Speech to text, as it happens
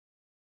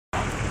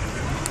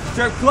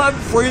Strip club,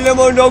 freedom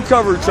or no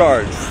cover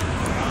charge.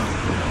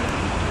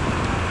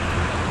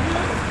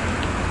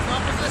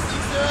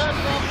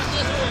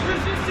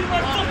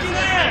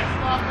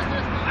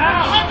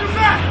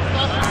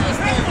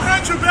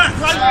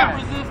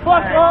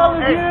 Fuck all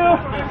of you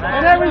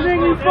and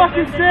everything you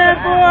fucking stand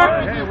for.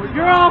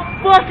 You're all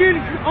part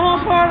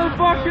of the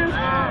fucking.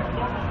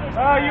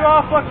 You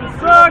all fucking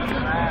suck.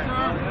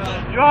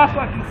 You all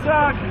fucking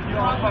suck. You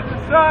all fucking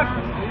suck.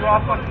 You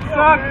all fucking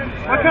suck.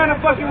 What kind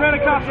of fucking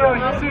rent-a-cops are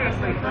you?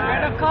 Seriously.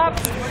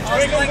 Rent-a-cops?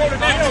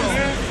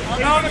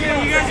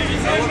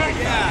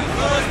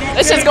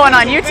 This shit's going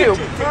on YouTube.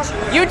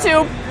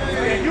 YouTube.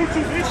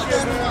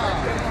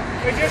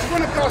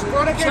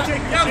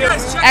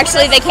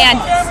 Actually, they can.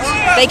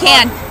 They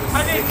can.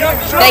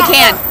 They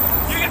can.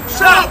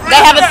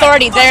 They have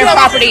authority. They are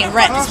property and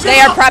rent. They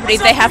are property.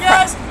 They have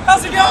property.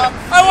 How's it going?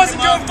 I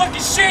wasn't doing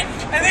fucking shit,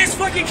 and these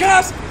fucking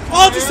cops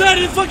all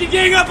decided to fucking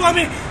gang up on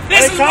me.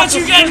 This is what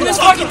you get in this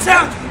fucking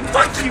town.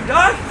 Fuck you,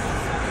 dog.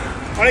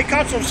 Are they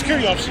cops or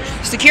security officers?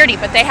 Security,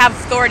 but they have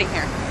authority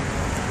here.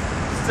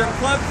 Strip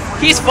club,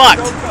 He's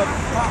fucked.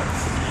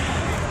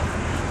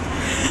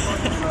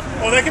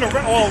 Oh, they can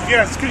arrest. Oh,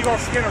 yeah, security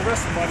officers can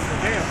arrest somebody. So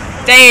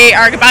damn. They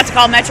are about to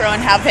call Metro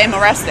and have him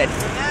arrested.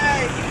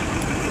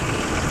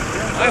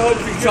 I hope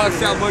he talks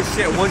that much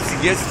shit once he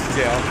gets to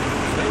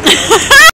jail.